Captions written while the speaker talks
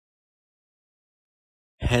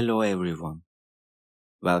Hello everyone,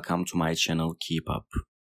 welcome to my channel Keep Up.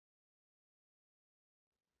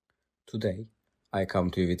 Today, I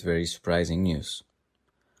come to you with very surprising news.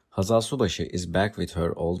 Hazal Subaşı is back with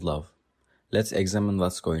her old love. Let's examine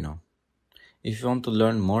what's going on. If you want to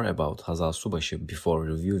learn more about Hazal Subaşı before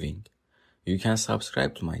reviewing, you can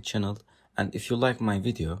subscribe to my channel, and if you like my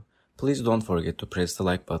video, please don't forget to press the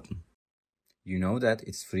like button. You know that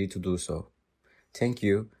it's free to do so. Thank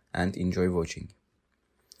you and enjoy watching.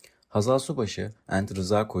 Hazal Subaşı and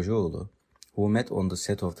Rıza Kocaoğlu, who met on the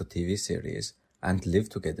set of the TV series and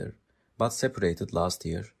lived together, but separated last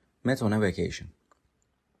year, met on a vacation.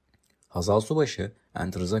 Hazal Subaşı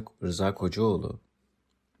and Rıza Kocaoğlu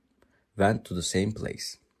went to the same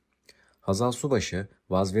place. Hazal Subaşı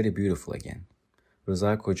was very beautiful again.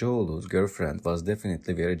 Rıza Kocaoğlu's girlfriend was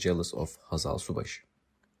definitely very jealous of Hazal Subaşı,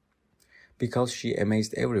 because she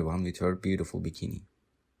amazed everyone with her beautiful bikini.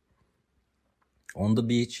 On the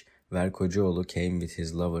beach, where Kocaoğlu came with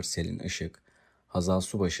his lover Selin Işık, Hazal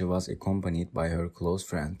Subaşı was accompanied by her close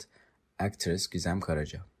friend, actress Gizem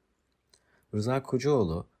Karaca. Rıza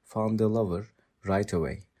Kocaoğlu found the lover right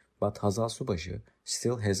away, but Hazal Subaşı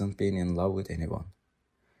still hasn't been in love with anyone.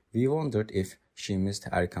 We wondered if she missed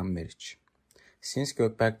Erkan Meriç. Since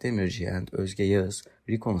Gökberk Demirci and Özge Yağız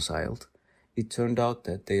reconciled, it turned out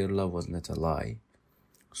that their love was not a lie.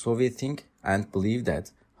 So we think and believe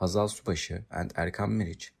that Hazal Subaşı and Erkan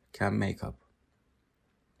Meriç can make up.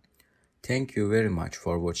 Thank you very much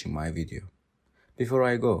for watching my video. Before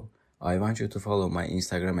I go, I want you to follow my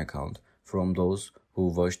Instagram account from those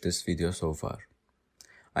who watched this video so far.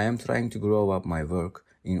 I am trying to grow up my work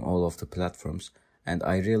in all of the platforms, and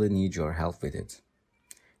I really need your help with it.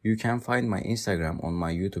 You can find my Instagram on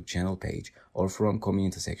my YouTube channel page or from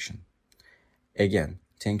community section. Again,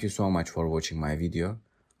 thank you so much for watching my video.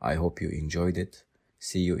 I hope you enjoyed it.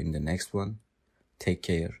 See you in the next one. Take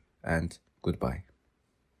care and goodbye.